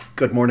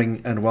Good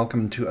morning and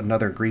welcome to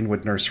another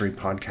Greenwood Nursery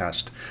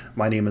podcast.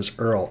 My name is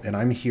Earl and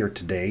I'm here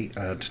today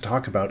to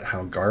talk about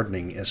how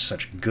gardening is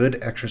such good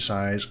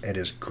exercise and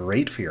is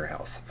great for your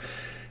health.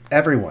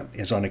 Everyone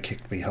is on a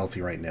kick to be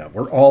healthy right now.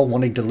 We're all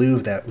wanting to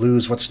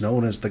lose what's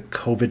known as the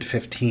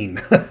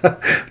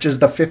COVID-15, which is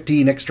the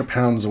 15 extra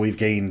pounds we've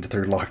gained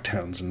through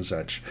lockdowns and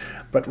such.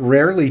 But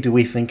rarely do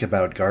we think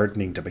about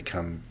gardening to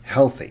become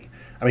healthy.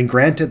 I mean,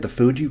 granted, the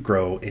food you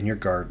grow in your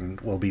garden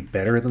will be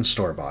better than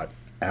store-bought,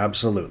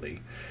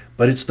 absolutely.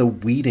 But it's the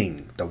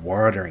weeding, the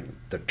watering,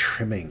 the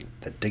trimming,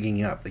 the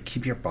digging up that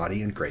keep your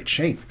body in great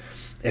shape.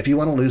 If you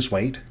want to lose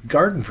weight,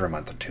 garden for a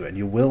month or two and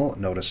you will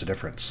notice a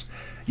difference.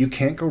 You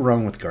can't go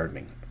wrong with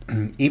gardening.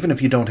 Even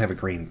if you don't have a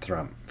green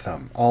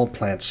thumb, all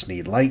plants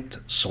need light,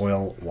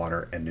 soil,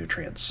 water, and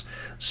nutrients.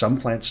 Some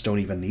plants don't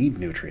even need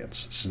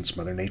nutrients, since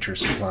Mother Nature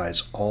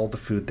supplies all the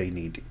food they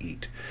need to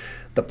eat.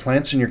 The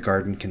plants in your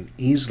garden can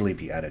easily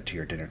be added to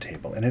your dinner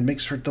table, and it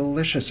makes for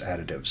delicious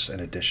additives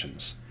and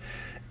additions.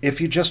 If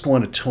you just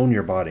want to tone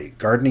your body,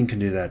 gardening can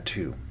do that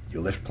too.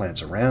 You lift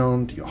plants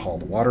around, you haul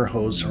the water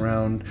hose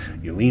around,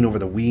 you lean over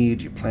the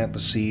weed, you plant the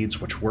seeds,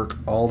 which work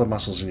all the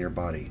muscles in your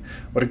body.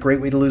 What a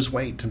great way to lose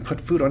weight and put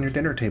food on your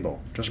dinner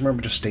table. Just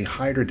remember to stay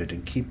hydrated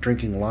and keep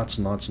drinking lots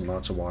and lots and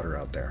lots of water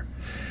out there.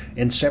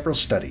 In several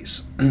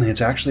studies,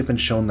 it's actually been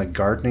shown that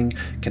gardening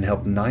can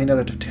help 9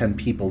 out of 10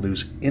 people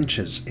lose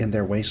inches in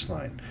their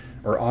waistline,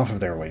 or off of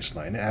their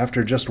waistline,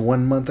 after just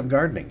 1 month of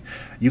gardening.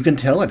 You can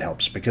tell it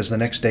helps because the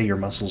next day your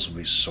muscles will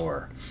be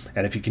sore.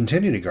 And if you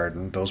continue to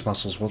garden, those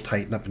muscles will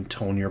tighten up and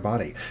tone your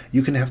body.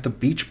 You can have the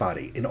beach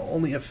body in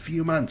only a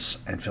few months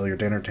and fill your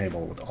dinner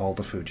table with all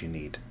the food you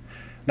need.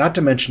 Not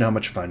to mention how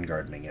much fun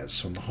gardening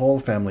is when the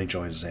whole family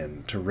joins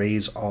in to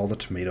raise all the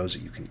tomatoes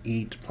that you can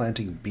eat,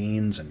 planting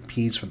beans and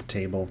peas for the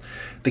table.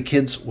 The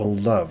kids will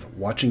love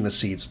watching the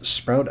seeds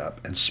sprout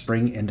up and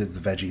spring into the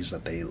veggies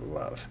that they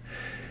love.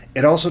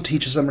 It also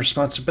teaches them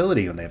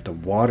responsibility when they have to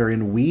water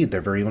and weed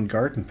their very own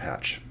garden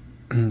patch.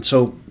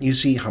 So you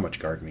see how much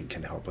gardening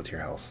can help with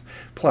your health.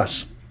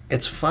 Plus,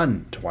 it's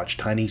fun to watch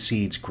tiny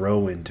seeds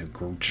grow into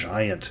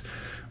giant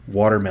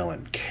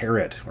watermelon,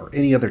 carrot, or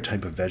any other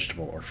type of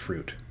vegetable or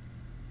fruit.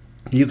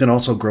 You can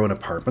also grow in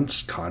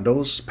apartments,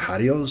 condos,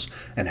 patios,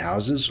 and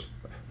houses.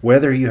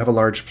 Whether you have a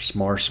large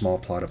or small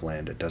plot of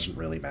land, it doesn't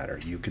really matter.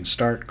 You can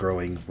start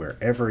growing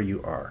wherever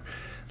you are.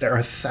 There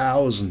are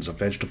thousands of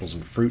vegetables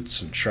and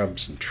fruits and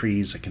shrubs and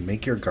trees that can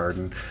make your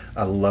garden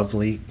a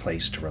lovely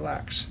place to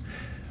relax.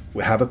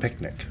 Have a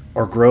picnic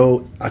or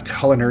grow a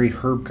culinary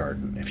herb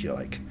garden if you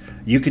like.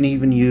 You can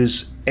even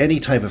use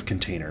any type of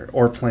container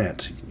or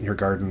plant your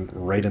garden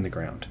right in the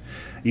ground.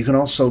 You can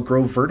also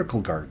grow vertical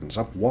gardens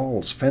up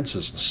walls,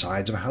 fences, the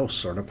sides of a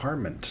house or an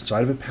apartment,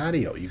 side of a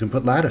patio. You can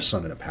put lattice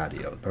on a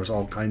patio. There's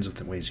all kinds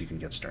of ways you can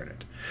get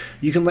started.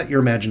 You can let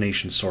your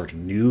imagination soar to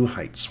new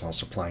heights while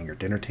supplying your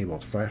dinner table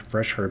with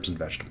fresh herbs and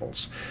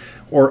vegetables,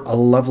 or a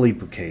lovely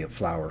bouquet of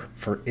flower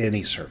for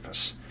any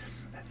surface.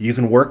 You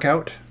can work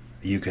out,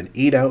 you can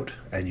eat out,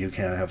 and you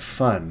can have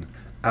fun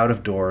out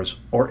of doors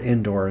or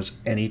indoors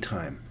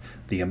anytime.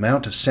 The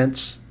amount of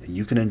scents that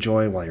you can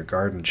enjoy while your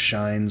garden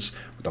shines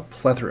with a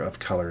plethora of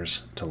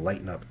colors to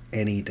lighten up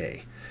any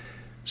day.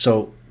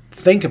 So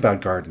think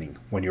about gardening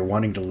when you're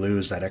wanting to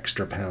lose that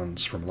extra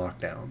pounds from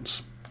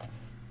lockdowns.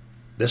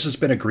 This has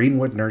been a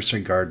Greenwood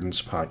Nursery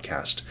Gardens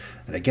podcast.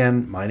 And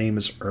again, my name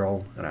is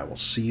Earl, and I will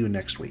see you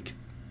next week.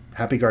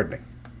 Happy gardening.